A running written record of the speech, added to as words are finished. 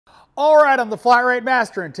All right, I'm the Flat Rate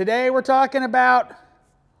Master, and today we're talking about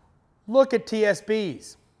look at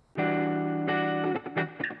TSBs.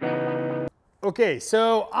 Okay,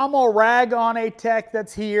 so I'm gonna rag on a tech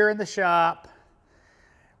that's here in the shop.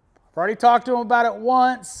 I've already talked to him about it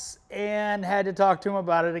once and had to talk to him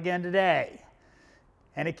about it again today.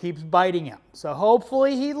 And it keeps biting him. So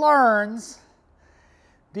hopefully he learns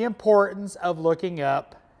the importance of looking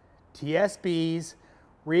up TSBs,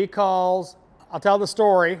 recalls. I'll tell the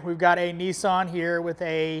story. We've got a Nissan here with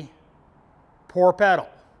a poor pedal.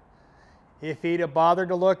 If he'd have bothered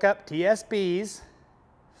to look up TSBs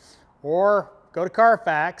or go to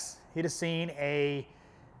Carfax, he'd have seen a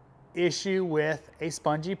issue with a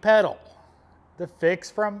spongy pedal. The fix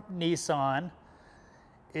from Nissan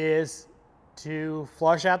is to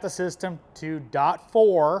flush out the system to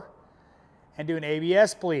 .4 and do an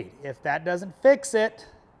ABS bleed. If that doesn't fix it,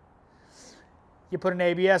 you put an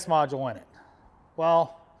ABS module in it.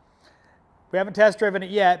 Well, we haven't test driven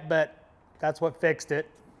it yet, but that's what fixed it.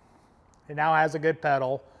 It now has a good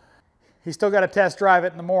pedal. He's still got to test drive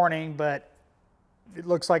it in the morning, but it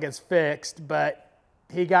looks like it's fixed. But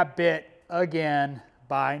he got bit again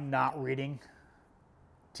by not reading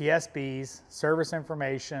TSBs, service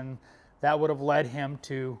information that would have led him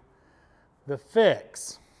to the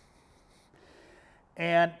fix.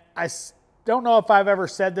 And I don't know if I've ever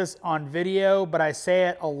said this on video, but I say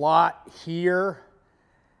it a lot here.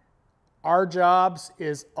 Our jobs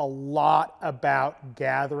is a lot about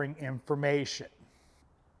gathering information.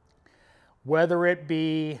 Whether it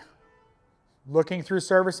be looking through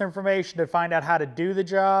service information to find out how to do the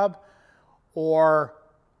job, or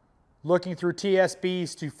looking through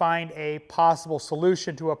TSBs to find a possible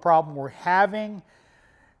solution to a problem we're having.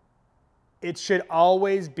 It should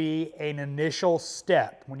always be an initial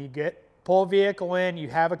step. When you pull a vehicle in, you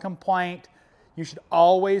have a complaint, you should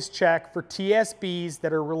always check for TSBs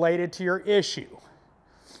that are related to your issue.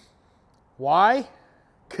 Why?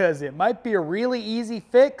 Because it might be a really easy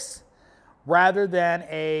fix rather than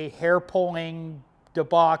a hair-pulling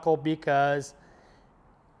debacle because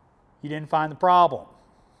you didn't find the problem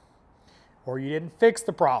or you didn't fix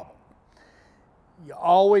the problem. You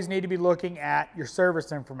always need to be looking at your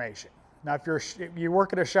service information. Now, if you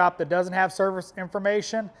work at a shop that doesn't have service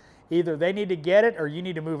information, either they need to get it or you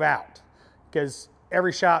need to move out, because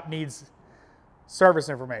every shop needs service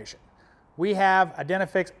information. We have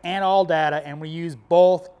Identifix and All Data, and we use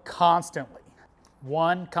both constantly.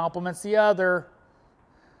 One complements the other.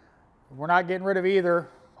 We're not getting rid of either,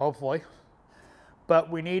 hopefully,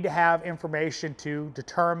 but we need to have information to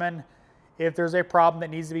determine if there's a problem that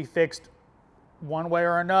needs to be fixed one way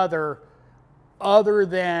or another, other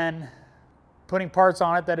than putting parts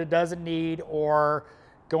on it that it doesn't need, or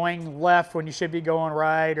going left when you should be going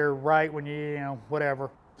right, or right when you know, whatever.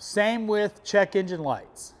 Same with check engine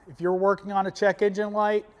lights. If you're working on a check engine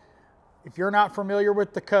light, if you're not familiar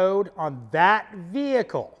with the code on that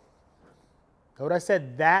vehicle, note I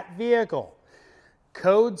said that vehicle,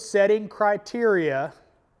 code setting criteria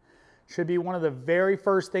should be one of the very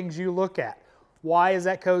first things you look at. Why is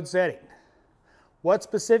that code setting? What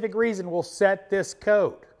specific reason will set this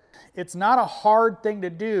code? It's not a hard thing to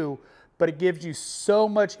do, but it gives you so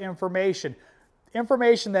much information.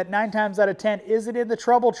 Information that 9 times out of 10 isn't in the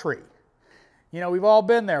trouble tree. You know, we've all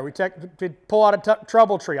been there. We pull out a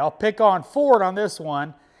trouble tree. I'll pick on Ford on this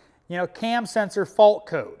one. You know, cam sensor fault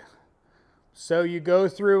code. So you go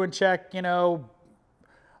through and check, you know,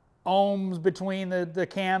 ohms between the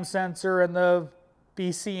cam sensor and the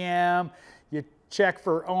BCM. You check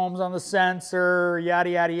for ohms on the sensor,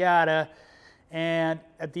 yada, yada, yada. And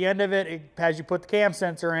at the end of it, it has you put the cam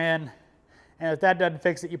sensor in, and if that doesn't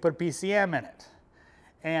fix it, you put BCM in it.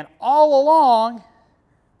 And all along,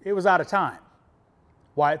 it was out of time.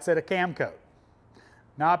 Why? It said a cam code.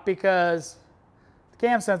 Not because the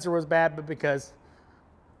cam sensor was bad, but because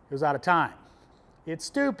it was out of time. It's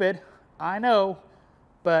stupid, I know,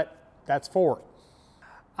 but that's Ford.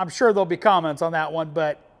 I'm sure there'll be comments on that one,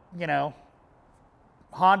 but, you know,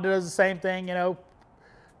 Honda does the same thing, you know,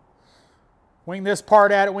 wing this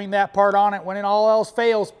part at it, wing that part on it. When all else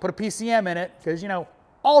fails, put a PCM in it, because, you know,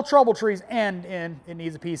 all trouble trees end in it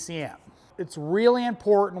needs a PCM. It's really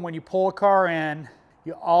important when you pull a car in,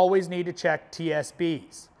 you always need to check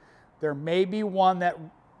TSBs. There may be one that,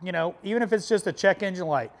 you know, even if it's just a check engine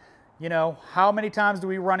light, you know, how many times do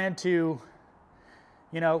we run into,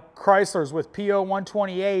 you know, Chryslers with PO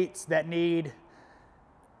 128s that need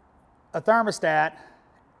a thermostat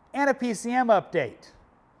and a PCM update?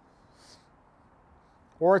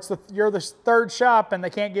 Or you're the third shop and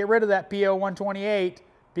they can't get rid of that PO 128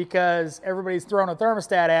 because everybody's throwing a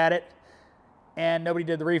thermostat at it and nobody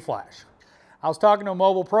did the reflash. I was talking to a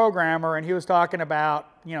mobile programmer, and he was talking about,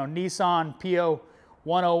 you know, Nissan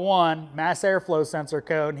P0101 mass airflow sensor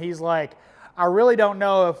code, and he's like, I really don't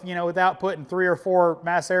know if, you know, without putting 3 or 4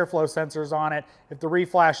 mass airflow sensors on it, if the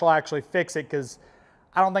reflash will actually fix it, because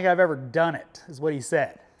I don't think I've ever done it, is what he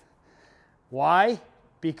said. Why?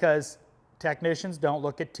 Because technicians don't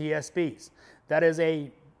look at TSBs. That is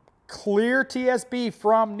a clear TSB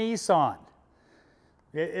from Nissan.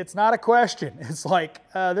 It's not a question. It's like,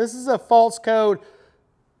 this is a false code,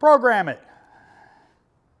 program it.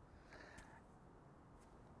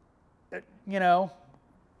 You know,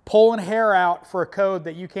 pulling hair out for a code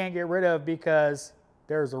that you can't get rid of because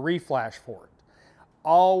there's a reflash for it.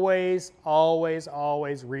 Always, always,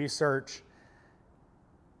 always research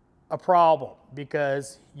a problem,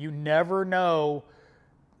 because you never know,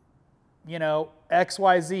 you know,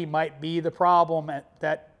 XYZ might be the problem.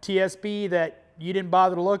 That TSB that you didn't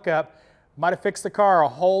bother to look up might have fixed the car a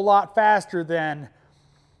whole lot faster than,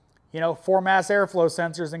 you know, 4 mass airflow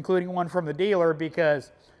sensors, including one from the dealer,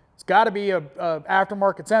 because it's got to be a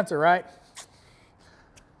aftermarket sensor, right?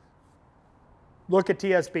 Look at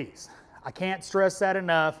TSBs. I can't stress that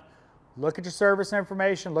enough. Look at your service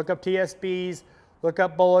information, look up TSBs, look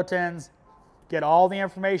up bulletins, get all the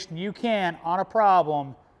information you can on a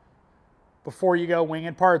problem before you go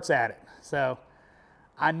winging parts at it. So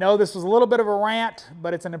I know this was a little bit of a rant,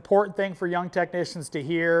 but it's an important thing for young technicians to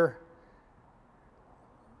hear.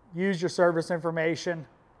 Use your service information,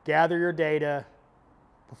 gather your data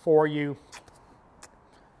before you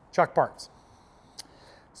chuck parts.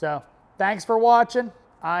 So thanks for watching.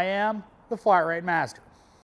 I am the Flat Rate Master.